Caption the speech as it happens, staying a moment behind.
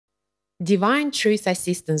Divine Truth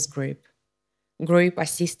Assistance Group. Group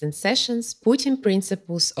assistance sessions putting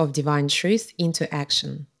principles of divine truth into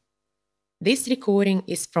action. This recording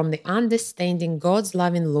is from the Understanding God's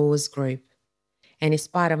Loving Laws group and is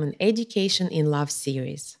part of an Education in Love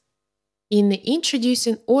series. In the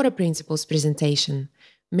Introducing Order Principles presentation,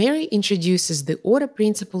 Mary introduces the Order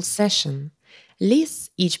Principles session,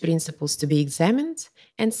 lists each principles to be examined,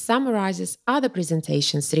 and summarizes other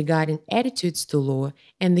presentations regarding attitudes to law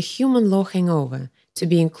and the human law hangover to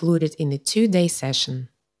be included in the 2-day session.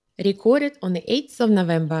 Recorded on the 8th of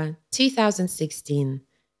November 2016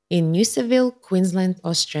 in Noosaville, Queensland,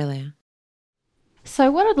 Australia.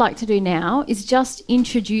 So what I'd like to do now is just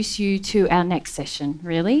introduce you to our next session,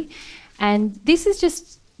 really. And this is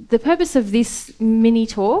just the purpose of this mini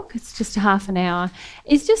talk, it's just a half an hour,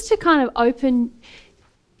 is just to kind of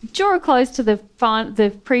draw a close to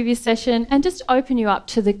the previous session and just open you up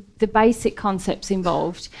to the basic concepts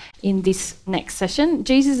involved in this next session.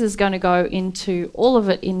 Jesus is going to go into all of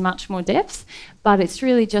it in much more depth, but it's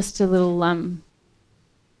really just a little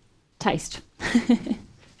taste.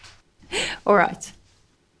 All right.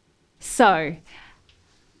 So,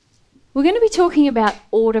 we're going to be talking about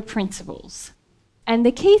order principles. And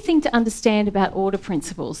the key thing to understand about order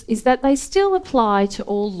principles is that they still apply to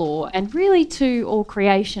all law and really to all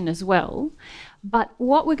creation as well. But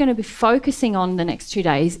what we're going to be focusing on the next 2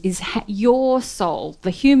 days is your soul,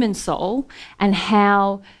 the human soul, and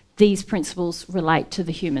how these principles relate to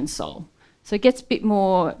the human soul. So it gets a bit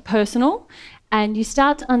more personal, and you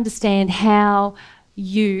start to understand how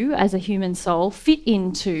you, as a human soul, fit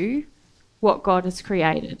into what God has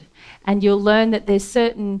created. And you'll learn that there's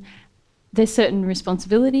certain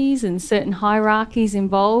responsibilities and certain hierarchies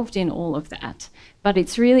involved in all of that. But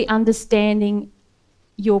it's really understanding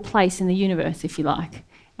your place in the universe, if you like,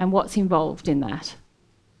 and what's involved in that.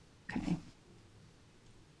 Okay.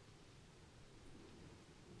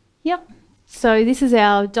 Yep. So this is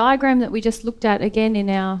our diagram that we just looked at again in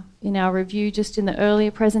our review just in the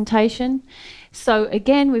earlier presentation. So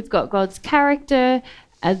again, we've got God's character,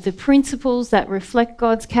 the principles that reflect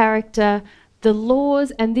God's character, the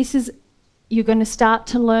laws, and you're going to start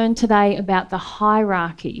to learn today about the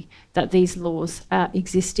hierarchy that these laws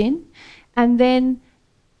exist in, and then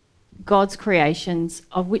God's creations,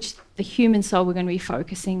 of which the human soul we're going to be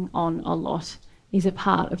focusing on a lot is a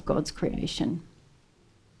part of God's creation.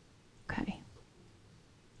 Okay.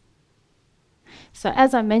 So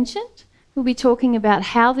as I mentioned, we'll be talking about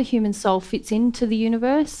how the human soul fits into the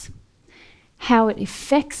universe, how it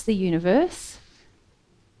affects the universe,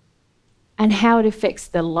 and how it affects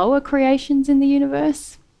the lower creations in the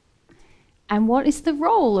universe, and what is the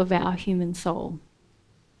role of our human soul,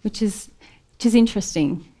 which is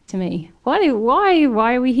interesting to me. Why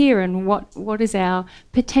are we here, and what is our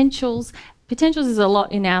potentials? Potentials is a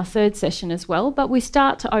lot in our third session as well, but we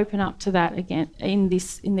start to open up to that again in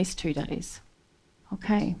these 2 days.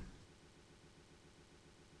 Okay.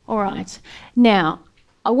 All right. Now,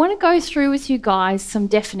 I want to go through with you guys some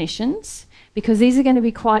definitions, because these are going to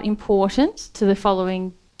be quite important to the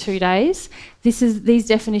following 2 days. These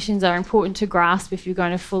definitions are important to grasp if you're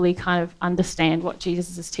going to fully kind of understand what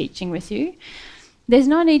Jesus is teaching with you. There's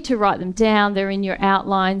no need to write them down, they're in your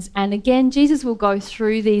outlines, and again, Jesus will go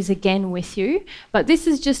through these again with you, but this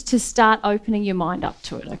is just to start opening your mind up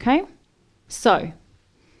to it, okay? So,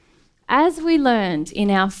 as we learned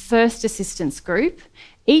in our first assistance group,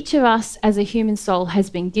 each of us as a human soul has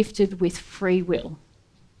been gifted with free will.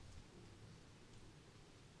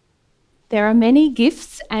 There are many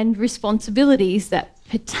gifts and responsibilities that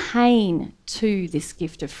pertain to this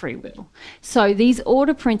gift of free will. So these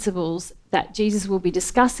order principles that Jesus will be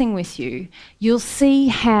discussing with you, you'll see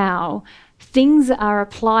how things are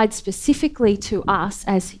applied specifically to us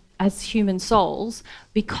as human souls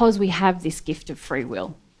because we have this gift of free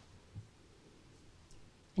will.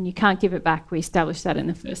 And you can't give it back. We established that in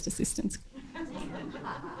the first assistance.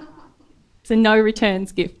 It's a no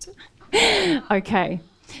returns gift. Okay.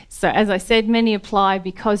 So as I said, many apply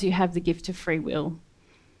because you have the gift of free will.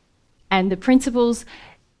 And the principles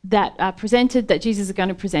that are presented, that Jesus is going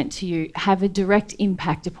to present to you, have a direct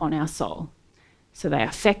impact upon our soul. So they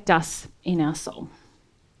affect us in our soul.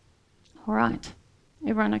 All right.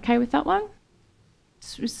 Everyone okay with that one?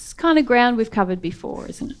 It's kind of ground we've covered before,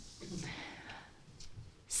 isn't it?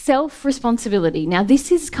 Self-responsibility. Now,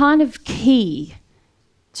 this is kind of key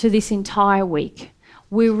to this entire week.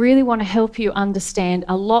 We really want to help you understand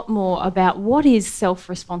a lot more about what is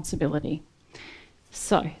self-responsibility.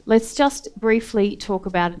 So let's just briefly talk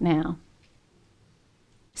about it now.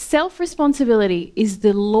 Self-responsibility is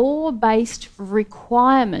the law-based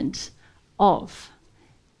requirement of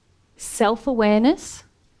self-awareness,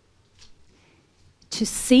 to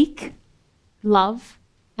seek love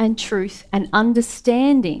and truth and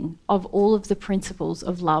understanding of all of the principles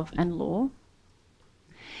of love and law,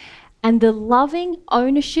 and the loving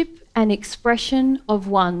ownership and expression of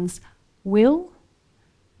one's will,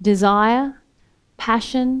 desire,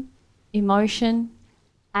 passion, emotion,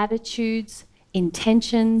 attitudes,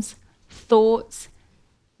 intentions, thoughts,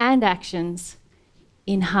 and actions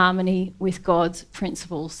in harmony with God's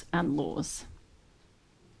principles and laws.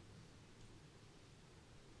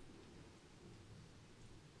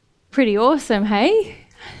 Pretty awesome, hey?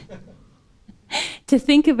 To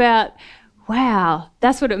think about, wow,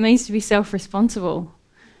 that's what it means to be self-responsible.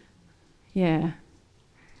 Yeah.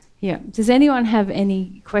 Yeah. Does anyone have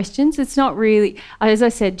any questions? It's not really, as I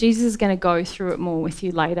said, Jesus is going to go through it more with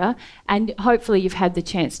you later, and hopefully you've had the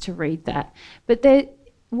chance to read that. But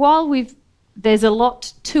there's a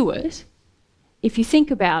lot to it. If you think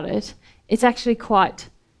about it, it's actually quite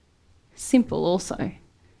simple also.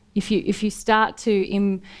 If you start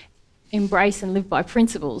to embrace and live by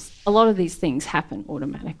principles, a lot of these things happen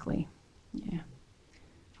automatically. Yeah.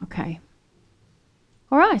 Okay.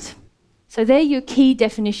 All right. So they're your key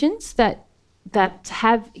definitions that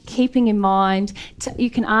have keeping in mind. You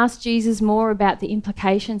can ask Jesus more about the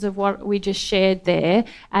implications of what we just shared there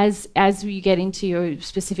as you get into your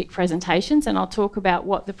specific presentations, and I'll talk about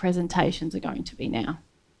what the presentations are going to be now.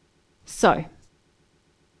 So,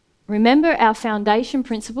 remember our foundation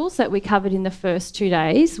principles that we covered in the first 2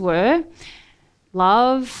 days were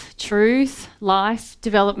love, truth, life,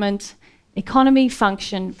 development, economy,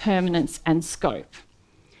 function, permanence, and scope.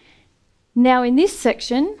 Now, in this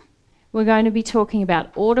section, we're going to be talking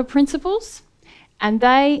about order principles, and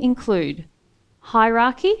they include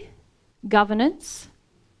hierarchy, governance,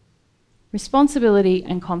 responsibility,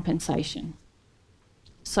 and compensation.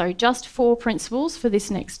 So just 4 principles for this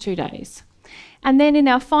next 2 days. And then in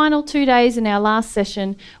our final 2 days, in our last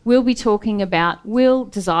session, we'll be talking about will,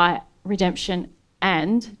 desire, redemption,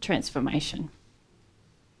 and transformation.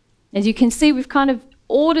 As you can see, we've kind of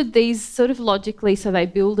ordered these sort of logically so they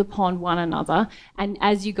build upon one another, and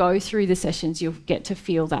as you go through the sessions you'll get to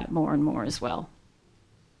feel that more and more as well.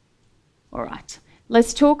 All right,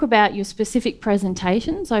 let's talk about your specific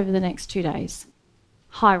presentations over the next 2 days.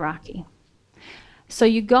 Hierarchy. So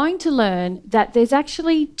you're going to learn that there's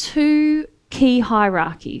actually 2 key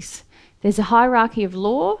hierarchies. There's a hierarchy of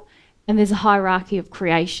law and there's a hierarchy of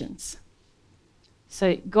creations.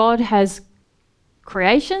 So God has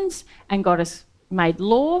creations and God has made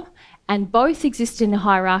law, and both exist in a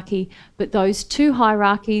hierarchy, but those 2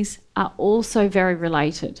 hierarchies are also very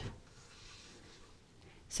related.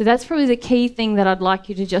 So that's probably the key thing that I'd like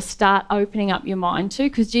you to just start opening up your mind to,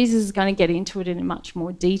 because Jesus is going to get into it in much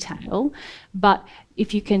more detail. But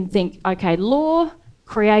if you can think, okay, law,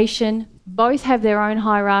 creation, both have their own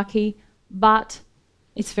hierarchy, but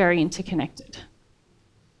it's very interconnected.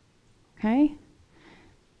 Okay?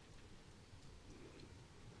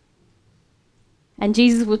 And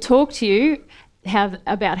Jesus will talk to you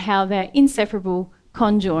about how they're inseparable,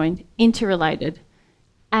 conjoined, interrelated,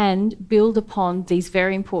 and build upon these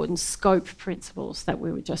very important scope principles that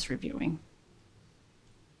we were just reviewing.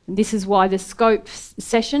 And this is why the scope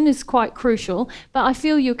session is quite crucial, but I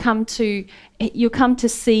feel you'll come to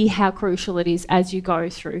see how crucial it is as you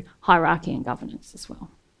go through hierarchy and governance as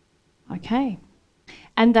well. Okay.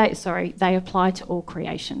 And they apply to all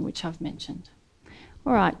creation, which I've mentioned.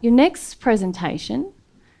 All right, your next presentation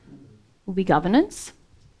will be governance.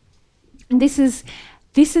 And this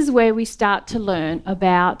is where we start to learn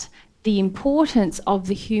about the importance of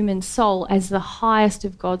the human soul as the highest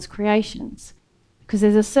of God's creations. Because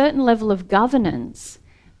there's a certain level of governance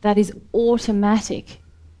that is automatic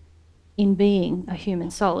in being a human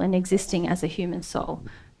soul and existing as a human soul.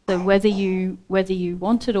 So whether you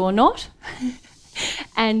want it or not,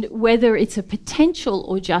 and whether it's a potential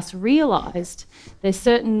or just realised, there's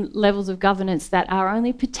certain levels of governance that are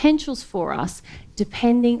only potentials for us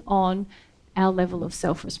depending on our level of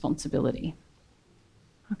self-responsibility.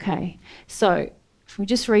 Okay, so if we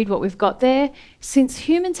just read what we've got there, since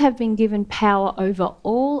humans have been given power over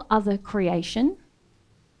all other creation,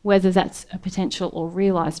 whether that's a potential or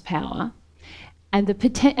realised power,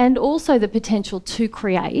 and also the potential to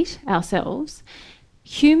create ourselves,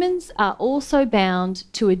 humans are also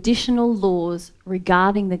bound to additional laws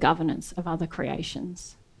regarding the governance of other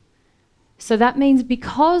creations. So that means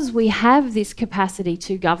because we have this capacity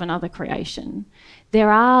to govern other creation, there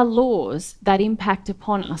are laws that impact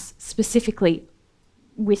upon us specifically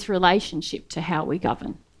with relationship to how we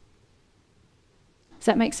govern. Does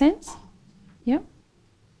that make sense? Yeah?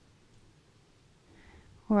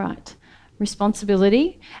 All right.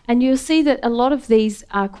 responsibility, and you'll see that a lot of these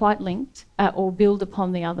are quite linked or build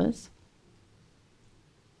upon the others.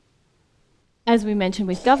 As we mentioned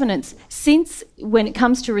with governance, when it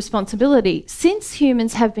comes to responsibility, since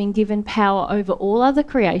humans have been given power over all other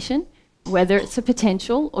creation, whether it's a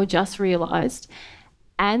potential or just realised,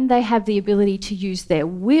 and they have the ability to use their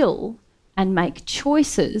will and make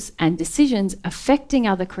choices and decisions affecting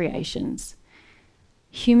other creations,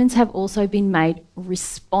 humans have also been made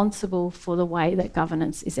responsible for the way that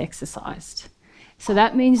governance is exercised. So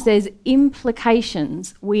that means there's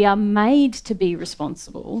implications. We are made to be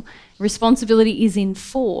responsible. Responsibility is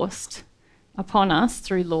enforced upon us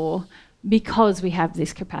through law because we have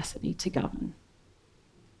this capacity to govern.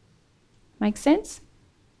 Make sense?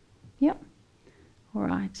 Yep. All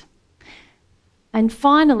right. And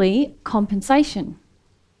finally, compensation.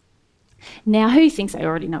 Now, who thinks they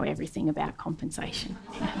already know everything about compensation?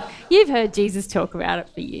 You've heard Jesus talk about it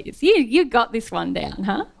for years. You got this one down,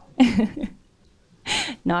 huh?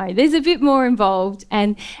 No, there's a bit more involved,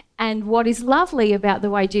 and what is lovely about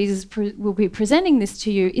the way Jesus will be presenting this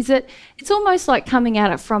to you is that it's almost like coming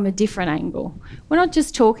at it from a different angle. We're not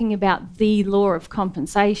just talking about the law of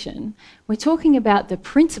compensation, we're talking about the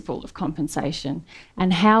principle of compensation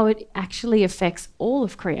and how it actually affects all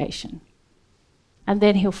of creation. And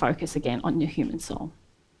then he'll focus again on your human soul.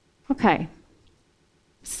 Okay,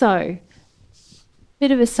 so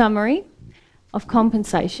bit of a summary of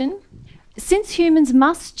compensation. Since humans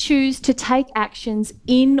must choose to take actions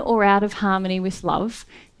in or out of harmony with love,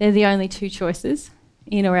 they're the only two choices,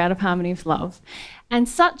 in or out of harmony with love, and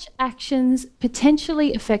such actions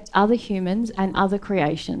potentially affect other humans and other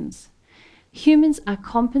creations. Humans are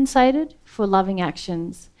compensated for loving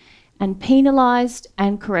actions and penalised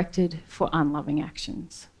and corrected for unloving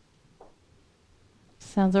actions.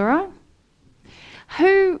 Sounds all right?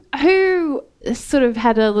 Who sort of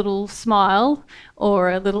had a little smile or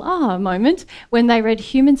a little moment when they read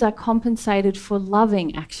humans are compensated for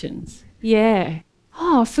loving actions? Yeah.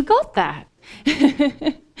 Oh, I forgot that.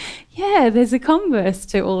 Yeah, there's a converse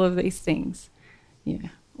to all of these things. Yeah,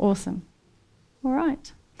 awesome. All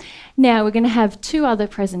right. Now we're going to have two other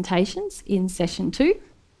presentations in session 2.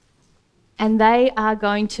 And they are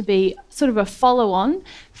going to be sort of a follow-on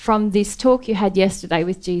from this talk you had yesterday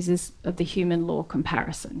with Jesus of the human law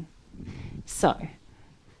comparison. So,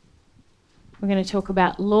 we're going to talk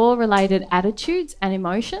about law-related attitudes and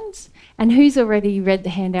emotions. And who's already read the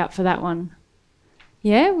handout for that one?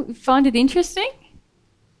 Yeah? Find it interesting?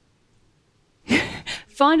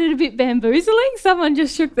 Find it a bit bamboozling? Someone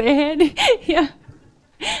just shook their head. Yeah.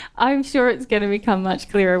 I'm sure it's going to become much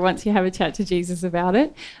clearer once you have a chat to Jesus about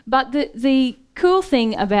it. But the cool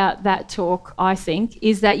thing about that talk, I think,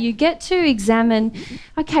 is that you get to examine,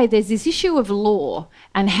 okay, there's this issue of law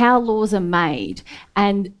and how laws are made,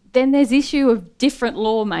 and then there's issue of different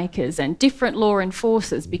lawmakers and different law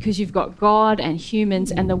enforcers, because you've got God and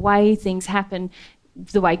humans and the way things happen,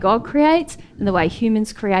 the way God creates and the way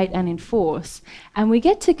humans create and enforce. And we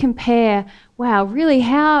get to compare, wow, really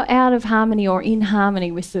how out of harmony or in harmony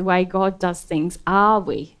with the way God does things are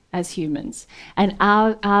we as humans? And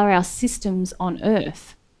are our systems on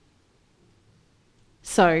earth?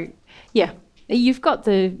 So, yeah, you've got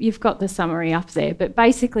the summary up there, but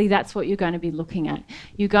basically that's what you're going to be looking at.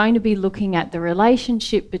 You're going to be looking at the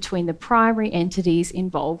relationship between the primary entities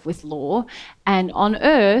involved with law, and on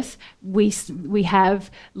earth we have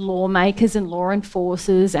lawmakers and law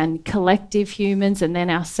enforcers and collective humans and then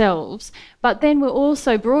ourselves, but then we're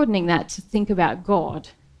also broadening that to think about God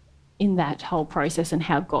in that whole process and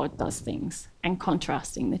how God does things and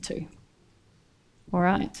contrasting the two. All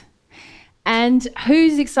right. And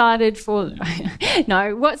who's excited for...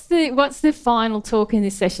 No, what's the final talk in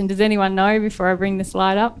this session? Does anyone know before I bring the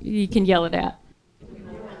slide up? You can yell it out.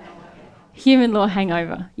 Human law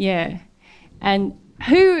hangover, yeah. And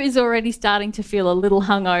who is already starting to feel a little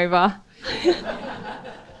hungover?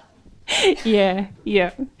 Yeah.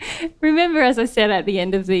 Remember, as I said at the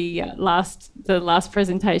end of the last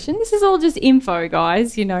presentation, this is all just info,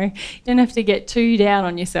 guys. You know, you don't have to get too down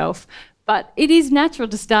on yourself. But it is natural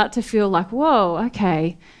to start to feel like, whoa,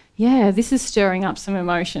 okay, yeah, this is stirring up some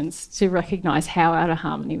emotions, to recognise how out of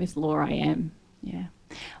harmony with law I am. Yeah.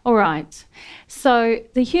 All right. So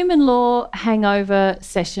the human law hangover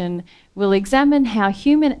session will examine how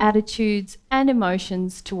human attitudes and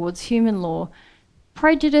emotions towards human law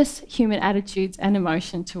prejudice human attitudes and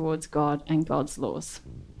emotion towards God and God's laws.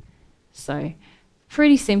 So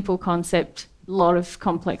pretty simple concept, a lot of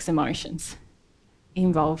complex emotions.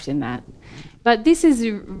 involved in that. But this is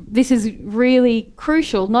really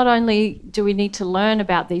crucial. Not only do we need to learn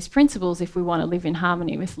about these principles if we want to live in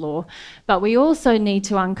harmony with law, but we also need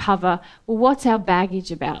to uncover, well, what's our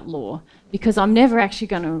baggage about law? Because I'm never actually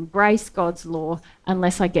going to embrace God's law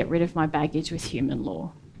unless I get rid of my baggage with human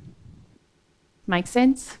law. Make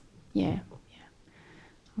sense? Yeah.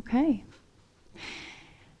 Okay.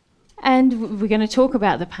 And we're going to talk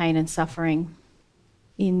about the pain and suffering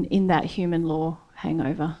in that human law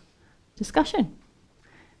hangover discussion.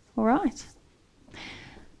 All right.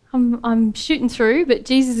 I'm shooting through, but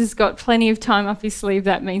Jesus has got plenty of time up his sleeve.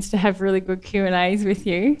 That means to have really good Q&As with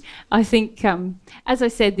you. I think, as I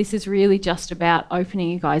said, this is really just about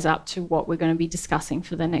opening you guys up to what we're going to be discussing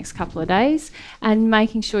for the next couple of days and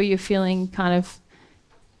making sure you're feeling kind of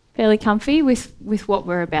fairly comfy with what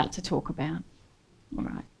we're about to talk about. All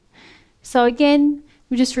right. So again,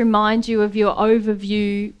 we'll just remind you of your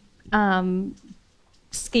overview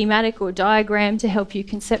schematic or diagram to help you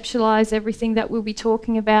conceptualise everything that we'll be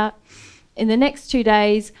talking about. In the next 2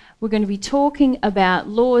 days, we're going to be talking about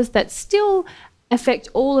laws that still affect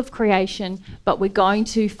all of creation, but we're going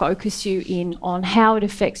to focus you in on how it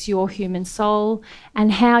affects your human soul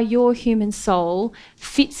and how your human soul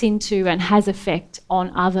fits into and has effect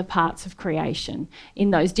on other parts of creation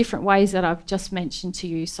in those different ways that I've just mentioned to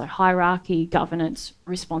you. So hierarchy, governance,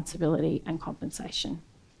 responsibility, and compensation.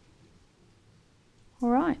 All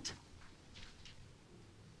right.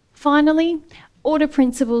 Finally, order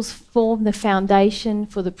principles form the foundation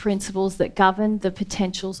for the principles that govern the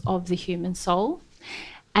potentials of the human soul.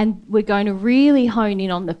 And we're going to really hone in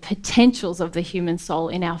on the potentials of the human soul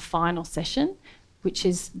in our final session, which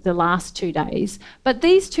is the last 2 days. But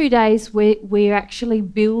these 2 days, we're actually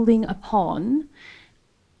building upon,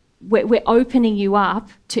 we're opening you up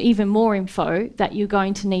to even more info that you're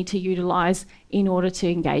going to need to utilise in order to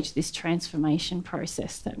engage this transformation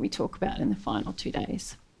process that we talk about in the final 2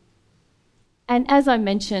 days. And as I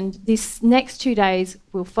mentioned, this next 2 days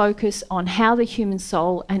will focus on how the human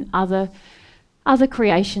soul and other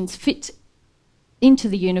creations fit into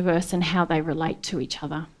the universe and how they relate to each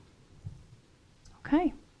other.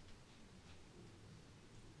 Okay.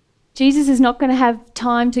 Jesus is not going to have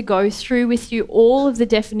time to go through with you all of the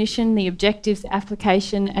definition, the objectives, the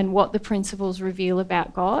application, and what the principles reveal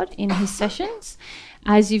about God in his sessions.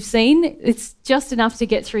 As you've seen, it's just enough to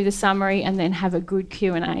get through the summary and then have a good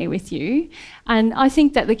Q&A with you. And I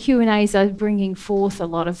think that the Q&As are bringing forth a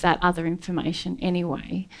lot of that other information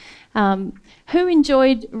anyway. Who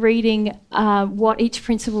enjoyed reading what each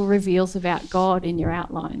principle reveals about God in your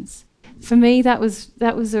outlines? For me, that was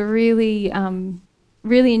a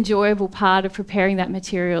really enjoyable part of preparing that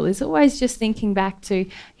material, is always just thinking back to,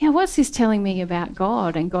 what's this telling me about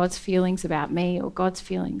God and God's feelings about me or God's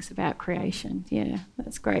feelings about creation? Yeah,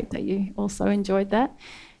 that's great that you also enjoyed that.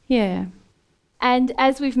 Yeah. And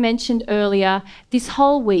as we've mentioned earlier, this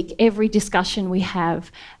whole week, every discussion we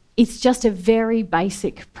have, it's just a very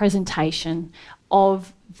basic presentation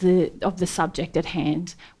of the subject at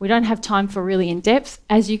hand. We don't have time for really in-depth.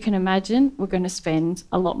 As you can imagine, we're going to spend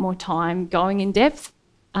a lot more time going in-depth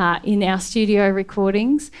in our studio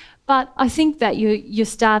recordings. But I think that you're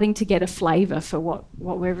starting to get a flavour for what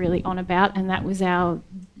we're really on about, and that was our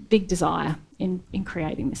big desire in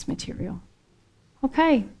creating this material.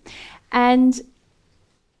 Okay. And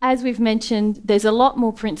as we've mentioned, there's a lot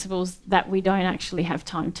more principles that we don't actually have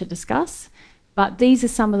time to discuss, but these are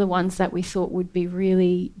some of the ones that we thought would be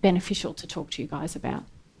really beneficial to talk to you guys about.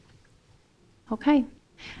 Okay.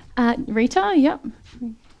 Rita, yep.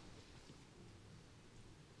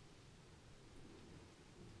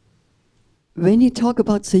 When you talk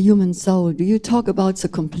about the human soul, do you talk about the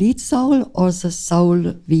complete soul or the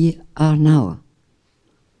soul we are now?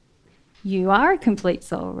 You are a complete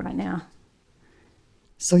soul right now.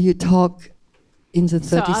 So you talk in the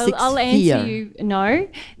 36th So I'll answer you, no,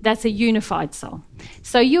 that's a unified soul.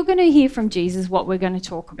 So you're going to hear from Jesus what we're going to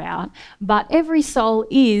talk about, but every soul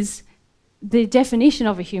is, the definition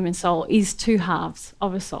of a human soul is 2 halves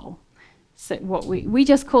of a soul. So what we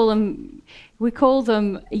just call them, we call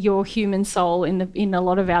them your human soul in a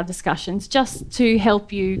lot of our discussions, just to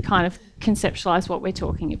help you kind of conceptualize what we're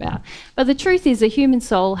talking about. But the truth is, a human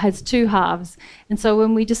soul has 2 halves, and so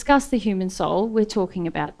when we discuss the human soul, we're talking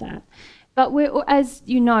about that. But as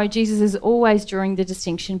you know, Jesus is always drawing the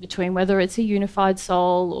distinction between whether it's a unified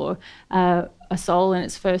soul or a soul in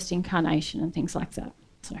its first incarnation and things like that.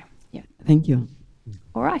 So, yeah. Thank you.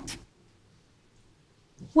 All right.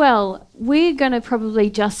 Well, we're going to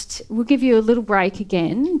probably we'll give you a little break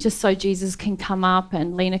again, just so Jesus can come up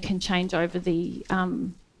and Lena can change over the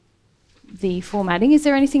formatting. Is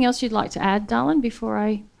there anything else you'd like to add, darling, before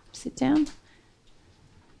I sit down?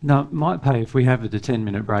 No, it might pay if we have the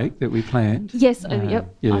 10-minute break that we planned. Yes,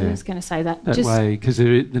 yep. Yeah. I was going to say that. That way, because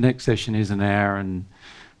the next session is an hour and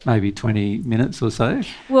maybe 20 minutes or so.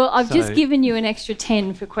 Well, I've just given you an extra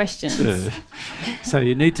 10 for questions. So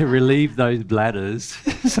you need to relieve those bladders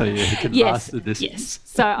so you can last the distance. Yes.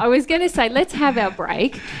 So I was going to say, let's have our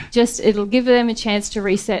break. It'll give them a chance to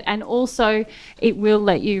reset, and also it will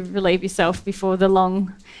let you relieve yourself before the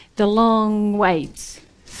long wait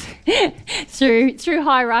through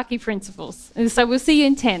hierarchy principles. And so we'll see you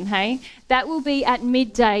in 10, hey? That will be at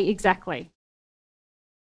midday exactly.